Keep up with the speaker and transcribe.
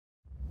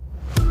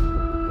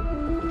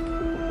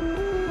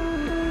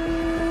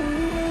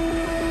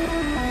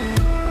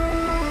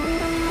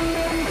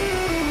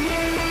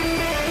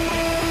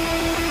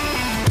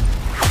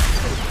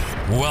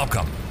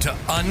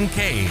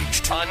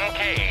Uncaged.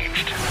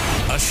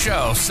 A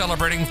show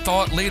celebrating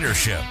thought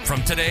leadership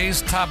from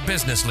today's top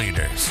business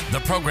leaders. The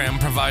program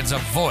provides a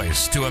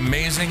voice to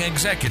amazing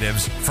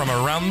executives from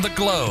around the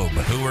globe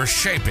who are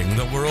shaping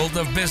the world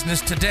of business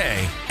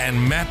today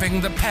and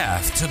mapping the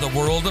path to the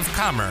world of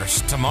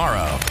commerce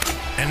tomorrow.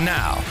 And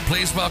now,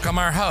 please welcome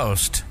our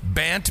host,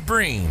 Bant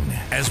Breen,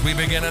 as we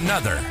begin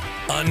another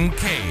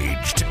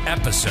Uncaged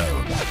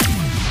episode.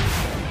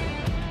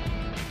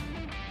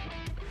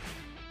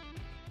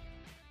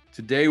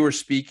 Today, we're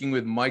speaking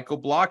with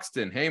Michael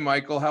Bloxton. Hey,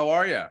 Michael, how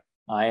are you?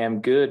 I am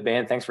good,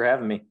 man. Thanks for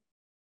having me.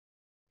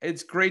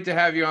 It's great to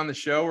have you on the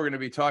show. We're going to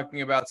be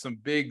talking about some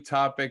big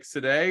topics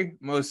today,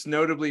 most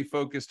notably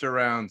focused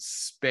around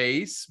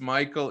space.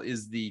 Michael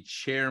is the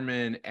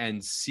chairman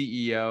and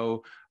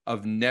CEO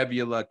of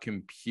Nebula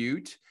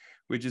Compute,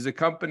 which is a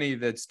company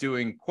that's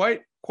doing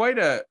quite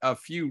a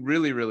few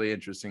really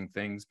interesting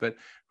things, but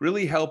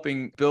really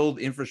helping build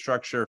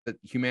infrastructure that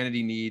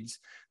humanity needs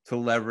to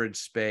leverage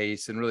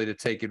space and really to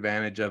take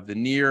advantage of the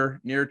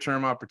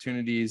near-term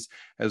opportunities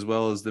as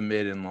well as the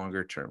mid and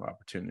longer-term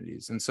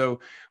opportunities. And so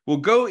we'll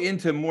go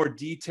into more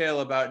detail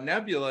about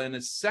Nebula in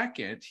a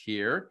second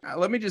here.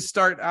 Let me just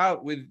start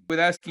out with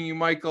asking you,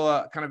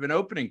 Michael, kind of an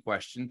opening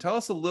question. Tell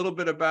us a little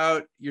bit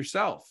about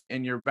yourself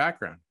and your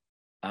background.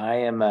 I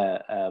am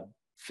a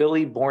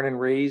Philly born and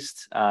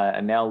raised.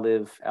 I now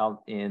live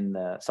out in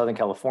Southern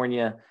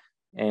California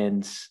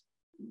and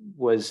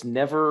was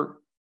never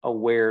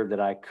aware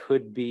that I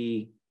could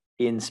be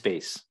in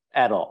space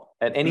at all.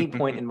 At any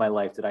point in my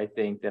life did I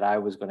think that I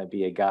was going to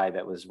be a guy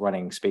that was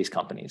running space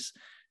companies.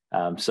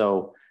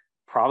 So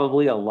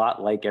probably a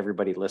lot like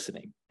everybody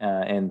listening.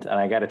 And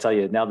I got to tell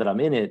you, now that I'm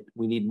in it,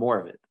 we need more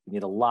of it. We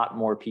need a lot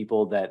more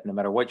people that no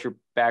matter what your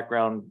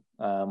background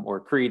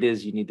or creed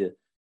is, you need to,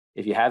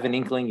 if you have an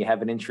inkling, you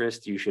have an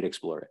interest, you should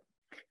explore it.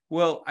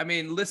 Well, I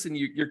mean, listen,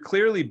 you're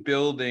clearly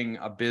building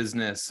a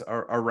business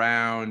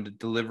around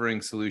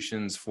delivering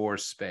solutions for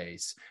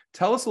space.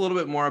 Tell us a little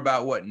bit more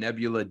about what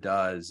Nebula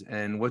does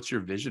and what's your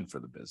vision for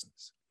the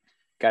business.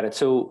 Got it.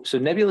 So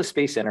Nebula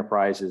Space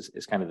Enterprise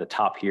is kind of the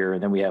top here.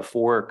 And then we have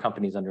 4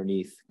 companies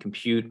underneath: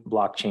 compute,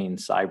 blockchain,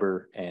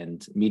 cyber,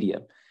 and media.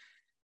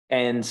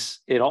 And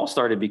it all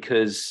started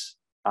because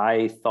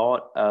I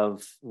thought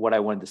of what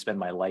I wanted to spend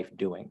my life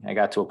doing. I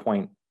got to a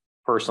point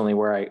personally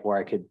where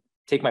I could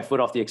take my foot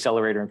off the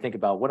accelerator and think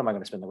about what am I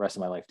going to spend the rest of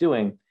my life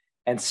doing?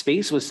 And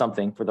space was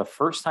something for the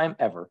first time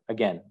ever.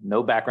 Again,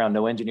 no background,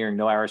 no engineering,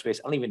 no aerospace.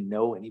 I don't even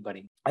know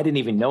anybody. I didn't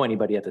even know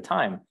anybody at the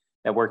time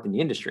that worked in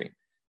the industry.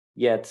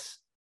 Yet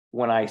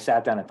when I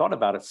sat down and thought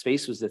about it,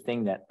 space was the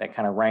thing that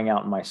kind of rang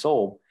out in my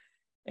soul.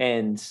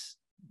 And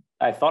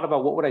I thought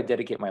about what would I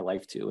dedicate my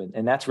life to?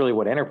 And that's really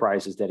what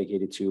Enterprise is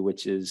dedicated to,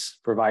 which is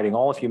providing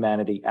all of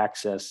humanity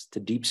access to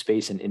deep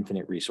space and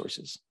infinite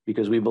resources.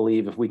 Because we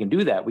believe if we can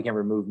do that, we can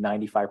remove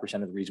 95%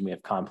 of the reason we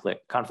have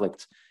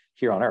conflict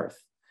here on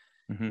Earth.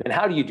 Mm-hmm. And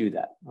how do you do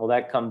that? Well,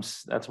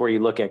 that's where you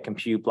look at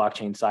compute,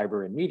 blockchain,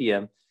 cyber, and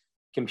media.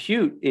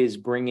 Compute is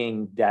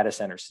bringing data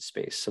centers to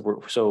space.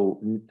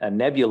 So a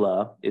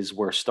nebula is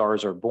where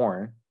stars are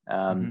born.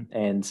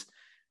 And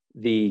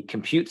the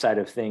compute side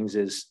of things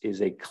is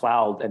a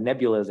cloud. A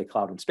nebula is a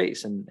cloud in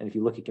space. And if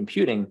you look at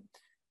computing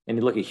and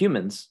you look at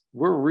humans,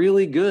 we're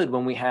really good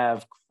when we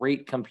have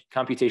great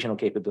computational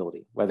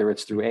capability, whether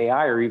it's through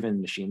AI or even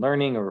machine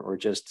learning or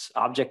just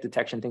object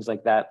detection, things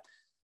like that.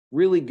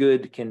 Really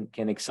good can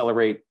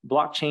accelerate.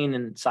 Blockchain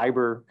and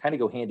cyber kind of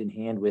go hand in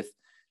hand with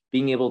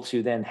being able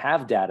to then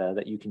have data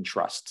that you can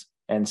trust,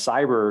 and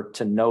cyber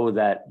to know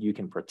that you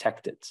can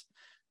protect it.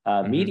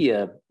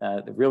 Media,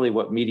 really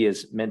what media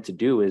is meant to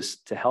do is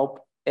to help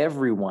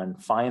everyone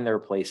find their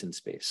place in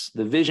space.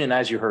 The vision,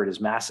 as you heard,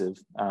 is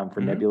massive for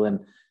Nebula.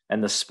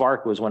 And the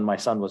spark was when my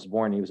son was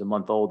born. He was a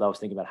month old. I was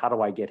thinking about how do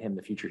I get him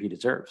the future he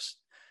deserves?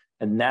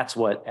 And that's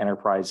what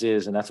Enterprise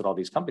is. And that's what all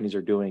these companies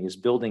are doing, is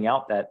building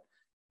out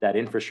that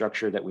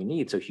infrastructure that we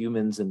need. So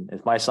humans, and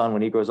if my son,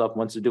 when he grows up,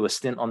 wants to do a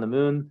stint on the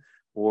moon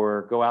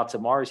or go out to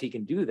Mars, he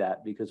can do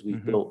that because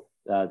we've built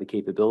the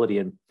capability.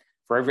 And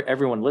for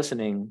everyone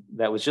listening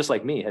that was just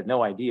like me, had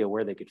no idea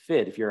where they could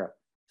fit. If you're a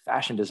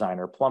fashion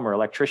designer, plumber,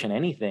 electrician,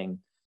 anything,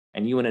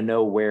 and you want to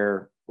know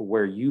where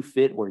you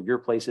fit, where your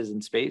place is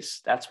in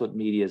space, that's what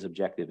media's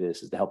objective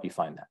is to help you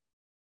find that.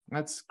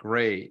 That's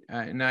great.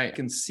 And I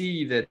can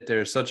see that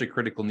there's such a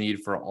critical need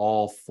for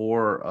all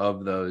 4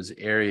 of those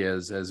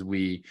areas as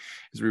we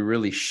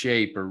really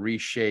shape or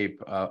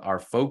reshape our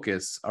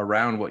focus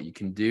around what you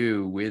can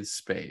do with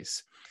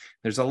space.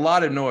 There's a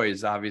lot of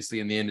noise,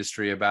 obviously, in the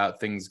industry about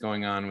things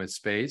going on with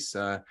space.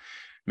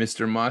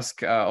 Mr.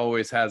 Musk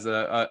always has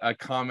a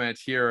comment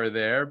here or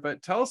there,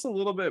 but tell us a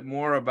little bit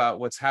more about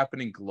what's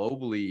happening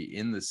globally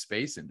in the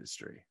space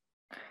industry.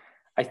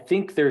 I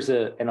think there's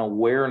an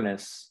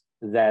awareness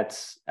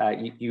that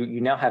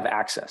you now have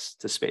access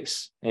to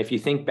space. And if you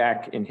think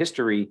back in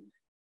history,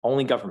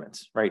 only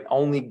governments, right?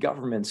 Only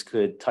governments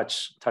could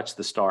touch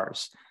the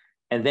stars.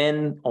 And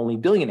then only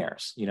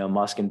billionaires,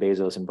 Musk and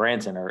Bezos and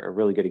Branson are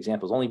really good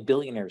examples. Only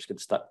billionaires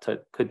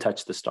could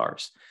touch the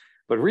stars.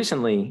 But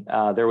recently,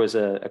 there was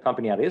a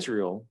company out of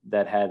Israel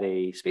that had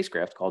a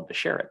spacecraft called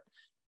Be'Sheret,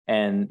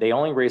 and they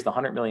only raised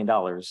 $100 million,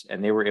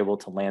 and they were able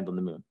to land on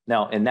the moon.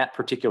 Now, in that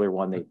particular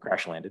one, they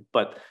crash landed,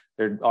 but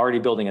they're already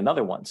building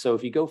another one. So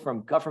if you go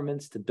from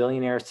governments to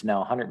billionaires to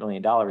now $100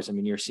 million, I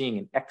mean, you're seeing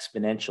an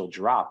exponential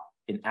drop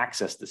in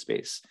access to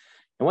space.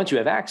 And once you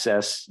have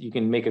access, you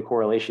can make a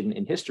correlation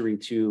in history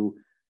to,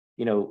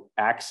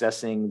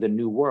 accessing the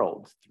new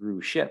world through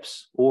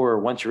ships, or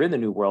once you're in the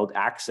new world,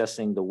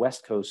 accessing the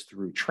West Coast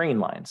through train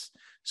lines.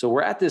 So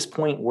we're at this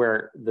point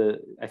where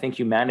I think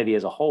humanity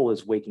as a whole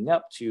is waking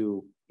up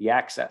to the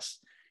access,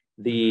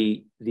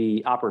 the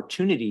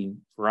opportunity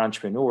for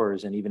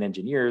entrepreneurs and even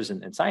engineers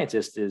and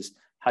scientists is,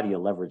 how do you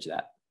leverage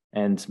that?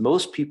 And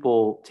most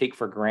people take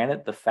for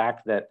granted the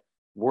fact that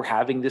we're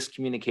having this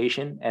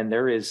communication, and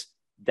there is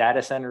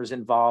data centers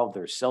involved,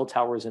 there's cell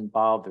towers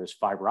involved, there's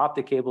fiber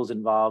optic cables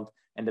involved,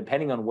 and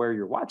depending on where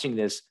you're watching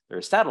this,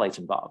 there's satellites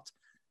involved.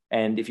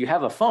 And if you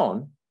have a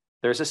phone,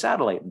 there's a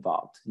satellite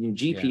involved.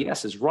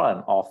 GPS is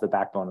run off the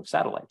backbone of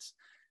satellites.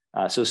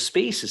 So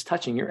space is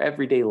touching your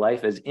everyday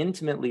life as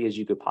intimately as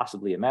you could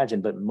possibly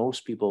imagine, but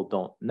most people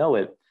don't know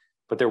it,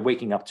 but they're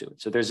waking up to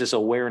it. So there's this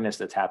awareness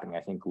that's happening,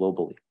 I think,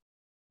 globally.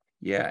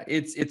 Yeah,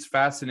 it's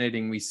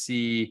fascinating. We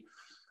see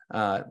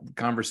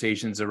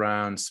conversations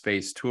around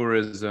space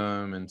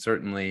tourism, and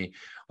certainly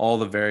all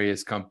the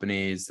various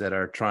companies that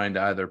are trying to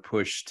either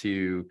push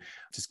to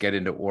just get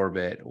into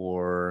orbit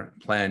or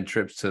plan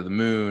trips to the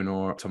moon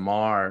or to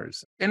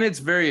Mars. And it's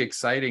very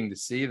exciting to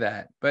see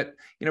that. But,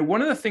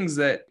 one of the things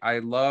that I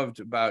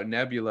loved about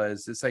Nebula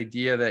is this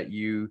idea that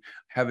you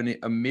have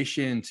a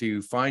mission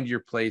to find your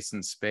place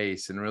in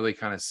space and really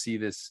kind of see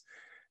this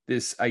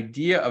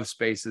idea of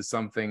space as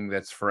something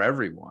that's for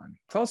everyone.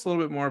 Tell us a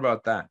little bit more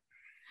about that.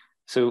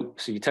 So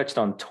you touched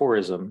on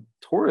tourism.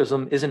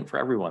 Tourism isn't for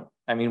everyone.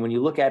 I mean, when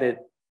you look at it,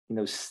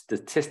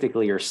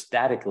 statistically or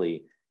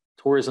statically,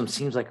 tourism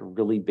seems like a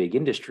really big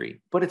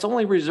industry, but it's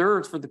only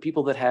reserved for the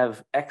people that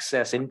have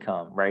excess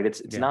income, right?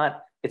 It's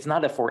not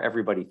a for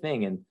everybody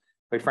thing. And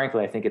quite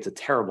frankly, I think it's a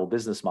terrible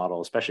business model,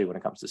 especially when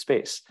it comes to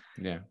space.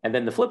 Yeah. And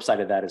then the flip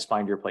side of that is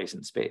find your place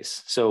in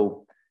space.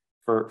 So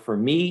for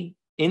me,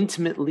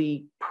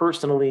 intimately,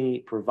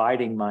 personally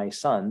providing my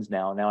sons,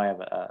 now I have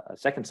a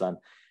second son,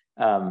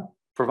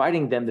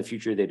 providing them the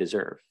future they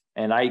deserve.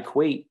 And I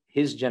equate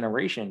his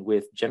generation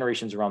with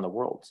generations around the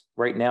world.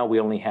 Right now, we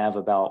only have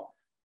about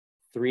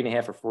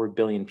 3.5 or 4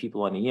 billion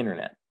people on the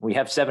internet. We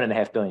have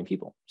 7.5 billion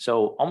people.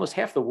 So almost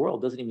half the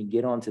world doesn't even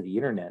get onto the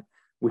internet,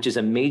 which is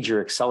a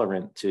major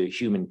accelerant to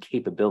human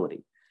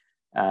capability.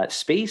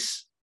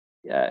 Space,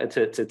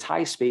 to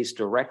tie space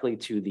directly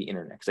to the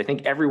internet, because I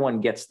think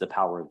everyone gets the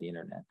power of the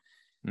internet.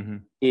 Mm-hmm.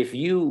 If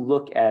you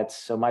look at,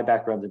 so my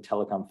background in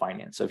telecom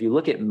finance. So if you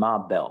look at Ma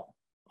Bell,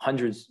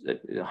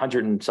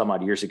 100 and some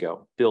odd years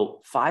ago,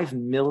 built 5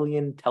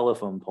 million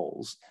telephone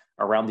poles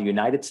around the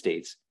United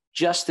States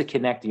just to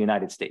connect the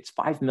United States,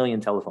 5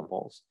 million telephone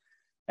poles.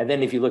 And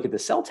then if you look at the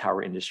cell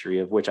tower industry,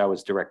 of which I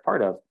was direct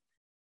part of,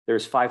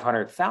 there's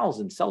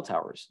 500,000 cell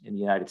towers in the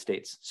United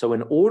States. So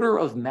an order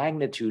of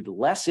magnitude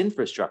less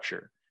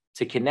infrastructure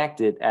to connect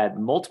it at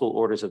multiple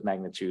orders of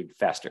magnitude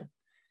faster.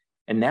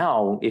 And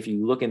now, if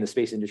you look in the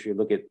space industry,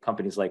 look at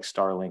companies like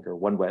Starlink or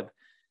OneWeb,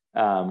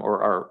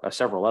 or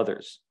several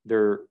others,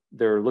 they're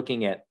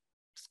looking at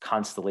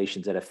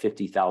constellations that have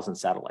 50,000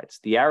 satellites.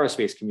 The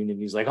aerospace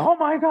community is like, oh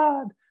my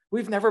God,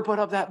 we've never put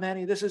up that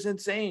many. This is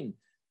insane.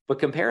 But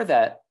compare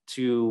that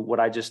to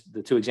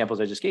the two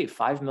examples I just gave: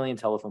 5 million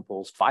telephone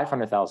poles,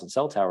 500,000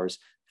 cell towers,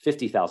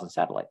 50,000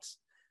 satellites.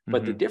 Mm-hmm.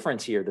 But the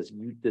difference here,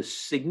 the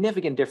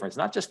significant difference,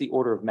 not just the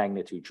order of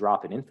magnitude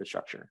drop in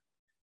infrastructure,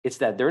 it's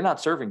that they're not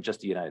serving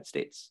just the United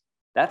States.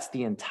 That's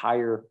the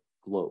entire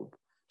globe.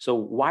 So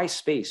why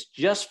space?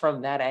 Just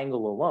from that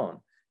angle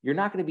alone, you're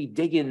not going to be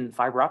digging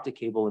fiber optic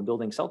cable and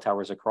building cell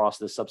towers across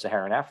the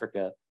sub-Saharan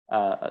Africa,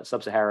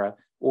 sub-Sahara,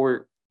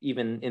 or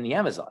even in the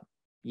Amazon.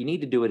 You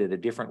need to do it in a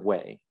different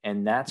way.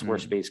 And that's where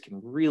space can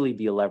really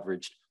be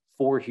leveraged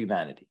for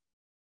humanity.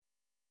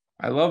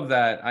 I love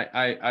that.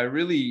 I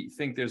really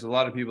think there's a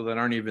lot of people that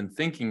aren't even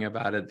thinking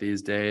about it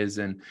these days.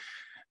 And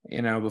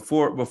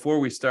before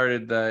we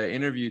started the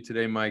interview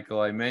today,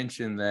 Michael, I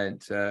mentioned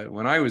that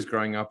when I was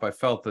growing up, I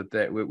felt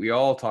that we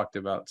all talked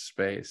about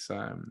space.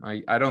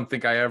 I don't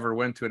think I ever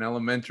went to an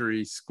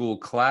elementary school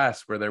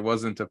class where there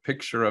wasn't a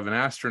picture of an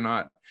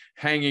astronaut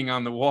hanging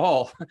on the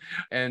wall.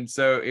 And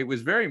so it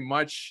was very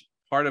much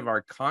part of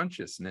our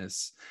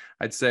consciousness,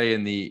 I'd say,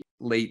 in the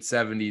late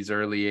 70s,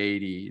 early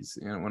 80s,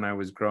 when I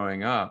was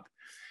growing up.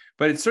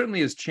 But it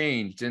certainly has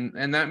changed.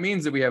 And that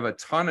means that we have a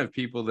ton of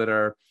people that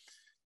are,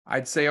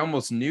 I'd say,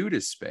 almost new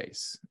to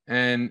space.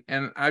 And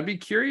I'd be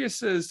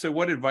curious as to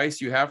what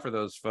advice you have for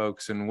those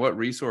folks and what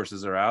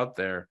resources are out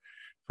there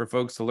for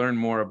folks to learn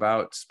more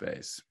about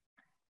space.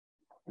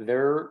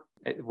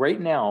 Right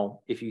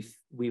now,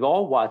 we've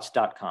all watched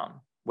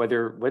 .com,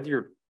 whether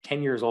you're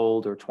 10 years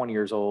old or 20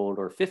 years old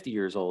or 50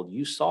 years old,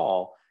 you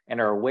saw and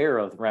are aware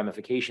of the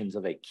ramifications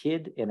of a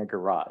kid in a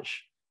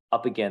garage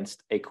up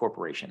against a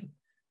corporation.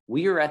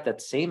 We are at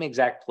that same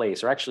exact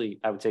place, or actually,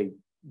 I would say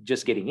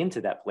just getting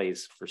into that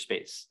place for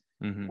space,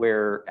 Mhm.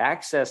 where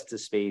access to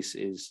space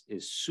is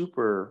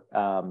super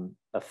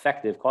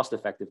effective, cost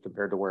effective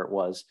compared to where it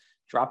was,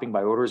 dropping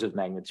by orders of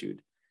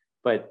magnitude.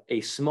 But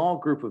a small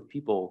group of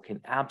people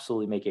can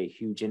absolutely make a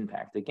huge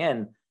impact.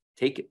 Again,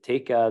 take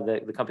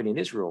the company in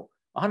Israel,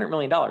 $100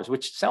 million,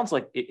 which sounds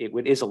like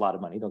it is a lot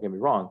of money, don't get me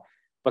wrong.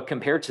 But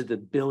compared to the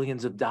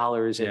billions of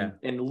dollars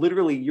and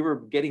literally you were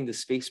getting the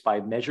space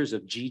by measures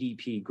of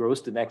GDP,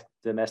 gross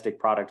domestic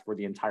product for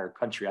the entire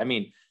country. I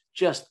mean,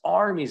 just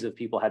armies of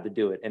people had to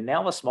do it. And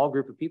now a small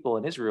group of people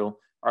in Israel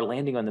are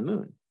landing on the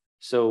moon.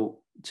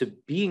 So to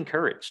be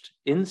encouraged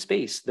in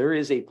space, there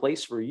is a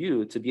place for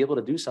you to be able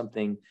to do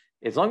something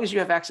as long as you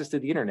have access to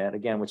the internet,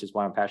 again, which is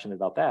why I'm passionate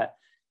about that.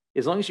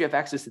 As long as you have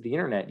access to the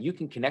internet, you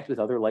can connect with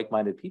other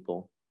like-minded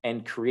people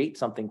and create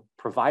something,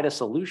 provide a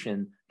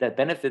solution that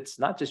benefits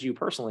not just you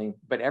personally,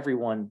 but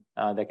everyone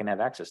that can have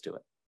access to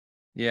it.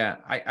 Yeah,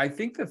 I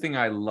think the thing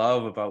I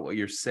love about what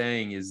you're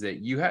saying is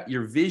that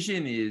your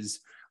vision is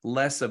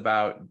less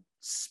about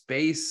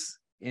space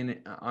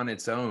on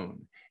its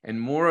own and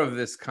more of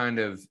this kind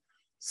of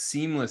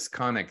seamless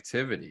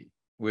connectivity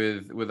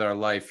with our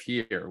life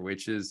here,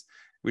 which is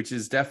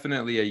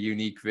definitely a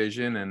unique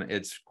vision, and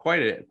it's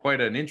quite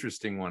an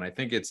interesting one. I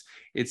think it's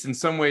in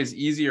some ways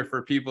easier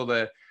for people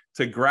to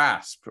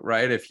grasp,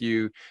 right? If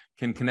you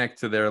can connect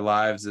to their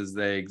lives as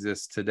they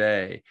exist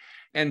today.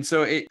 And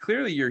so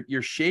clearly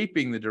you're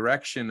shaping the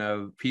direction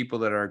of people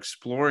that are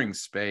exploring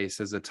space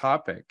as a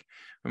topic.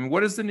 I mean,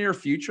 what does the near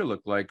future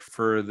look like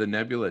for the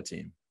Nebula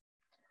team?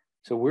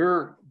 So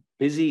we're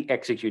busy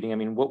executing. I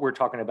mean, what we're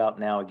talking about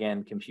now,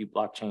 again, compute,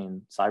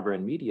 blockchain, cyber,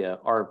 and media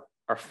are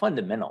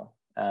fundamental.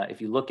 If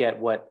you look at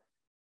what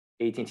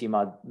AT&T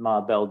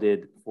Ma Bell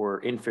did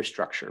for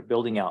infrastructure,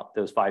 building out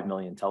those 5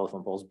 million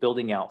telephone poles,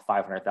 building out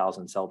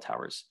 500,000 cell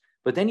towers.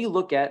 But then you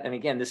look at, and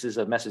again, this is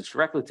a message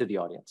directly to the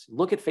audience,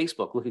 look at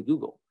Facebook, look at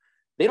Google.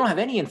 They don't have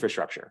any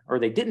infrastructure, or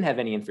they didn't have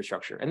any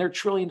infrastructure, and they're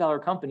trillion-dollar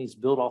companies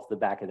built off the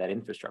back of that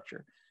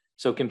infrastructure.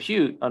 So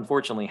compute,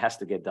 unfortunately, has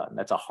to get done.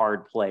 That's a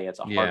hard play. It's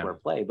a hardware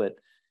play, but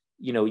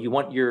you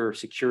want your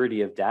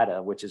security of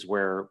data, which is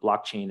where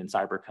blockchain and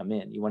cyber come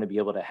in. You want to be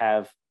able to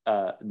have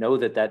know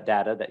that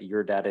data, that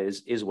your data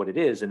is what it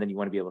is, and then you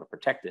want to be able to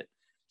protect it.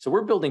 So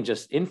we're building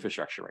just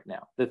infrastructure right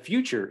now. The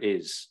future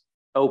is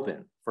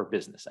open for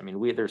business. I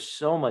mean, there's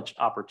so much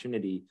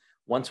opportunity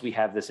once we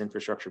have this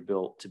infrastructure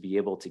built to be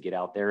able to get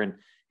out there. And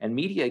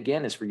media,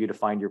 again, is for you to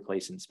find your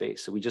place in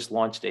space. So we just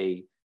launched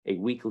a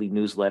weekly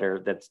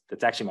newsletter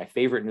that's actually my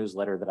favorite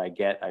newsletter that I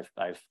get.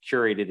 I've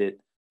curated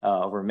it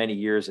over many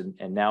years,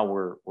 and now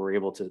we're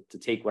able to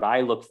take what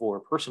I look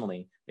for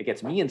personally that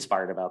gets me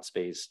inspired about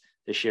space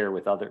to share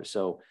with others.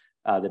 So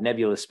the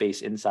Nebula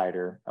Space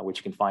Insider, which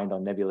you can find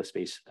on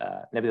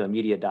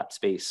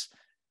nebulamedia.space.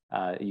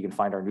 You can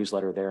find our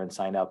newsletter there and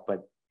sign up,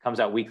 but comes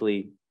out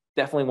weekly.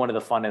 Definitely one of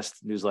the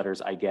funnest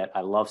newsletters I get. I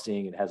love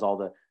seeing it. It has all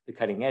the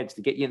cutting edge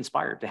to get you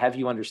inspired, to have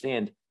you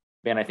understand.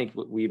 Man, I think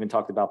we even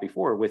talked about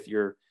before with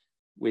your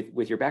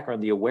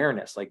background, the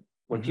awareness. Like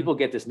when people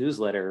get this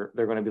newsletter,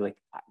 they're going to be like,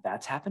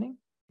 "That's happening."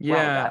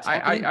 Yeah,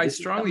 wow, I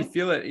strongly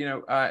feel it.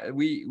 I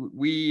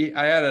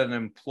had an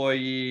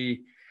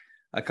employee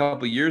a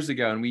couple of years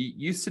ago, and we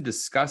used to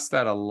discuss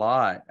that a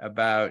lot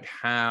about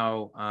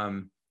how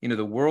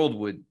the world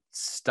would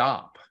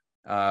stop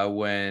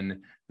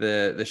when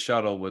the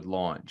shuttle would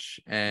launch,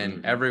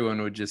 and everyone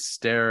would just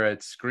stare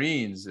at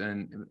screens.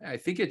 And I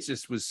think it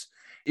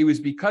was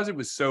because it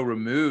was so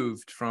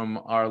removed from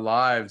our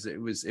lives. It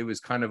was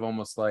kind of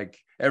almost like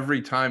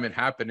every time it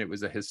happened, it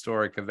was a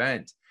historic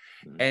event.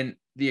 And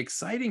the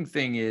exciting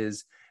thing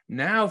is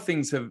now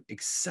things have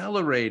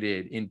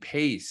accelerated in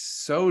pace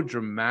so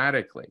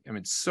dramatically. I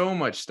mean, so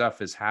much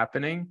stuff is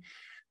happening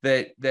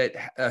that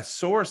a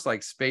source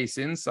like Space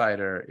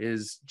Insider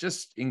is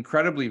just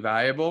incredibly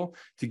valuable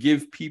to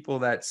give people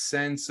that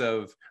sense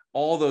of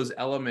all those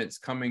elements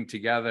coming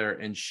together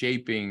and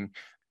shaping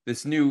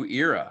this new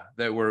era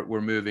that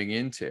we're moving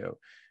into.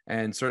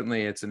 And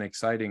certainly it's an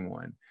exciting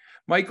one.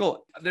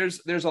 Michael, there's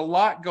a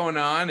lot going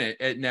on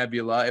at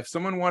Nebula. If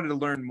someone wanted to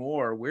learn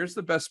more, where's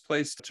the best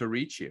place to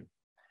reach you?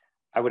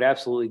 I would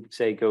absolutely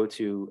say go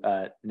to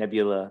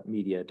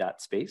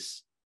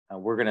nebulamedia.space.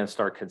 We're going to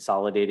start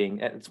consolidating.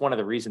 It's one of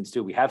the reasons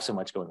too, we have so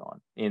much going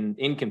on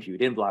in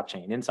compute, in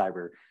blockchain, in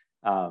cyber,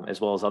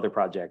 as well as other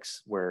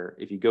projects, where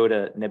if you go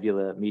to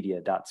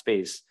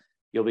nebulamedia.space,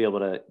 you'll be able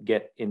to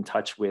get in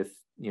touch with,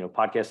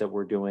 podcasts that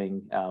we're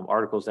doing,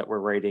 articles that we're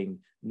writing,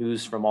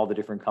 news from all the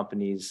different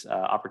companies,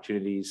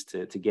 opportunities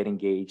to get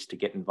engaged, to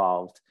get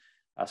involved.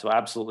 So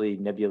absolutely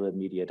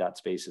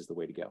nebulamedia.space is the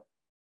way to go.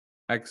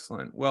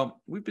 Excellent.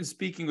 Well, we've been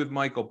speaking with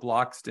Michael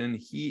Bloxton.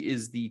 He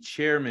is the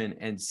chairman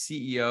and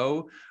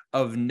CEO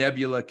of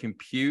Nebula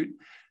Compute.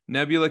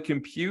 Nebula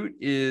Compute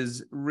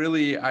is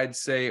really, I'd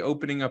say,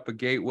 opening up a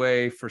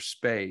gateway for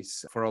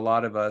space. For a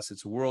lot of us,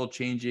 it's a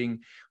world-changing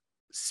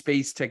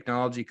space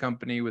technology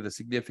company with a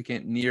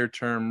significant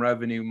near-term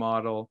revenue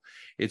model.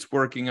 It's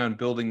working on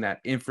building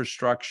that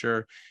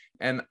infrastructure.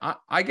 And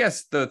I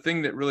guess the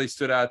thing that really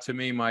stood out to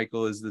me,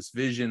 Michael, is this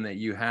vision that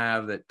you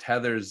have that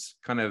tethers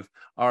kind of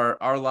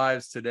our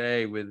lives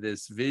today with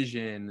this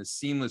vision, the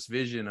seamless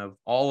vision of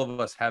all of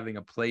us having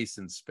a place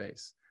in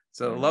space. It's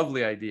a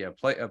lovely idea,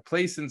 a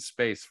place in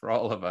space for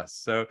all of us.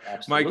 So,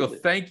 absolutely. Michael,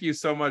 thank you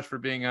so much for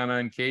being on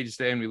Uncaged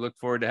today, and we look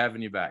forward to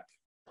having you back.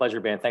 Pleasure,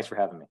 Ben. Thanks for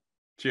having me.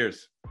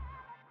 Cheers.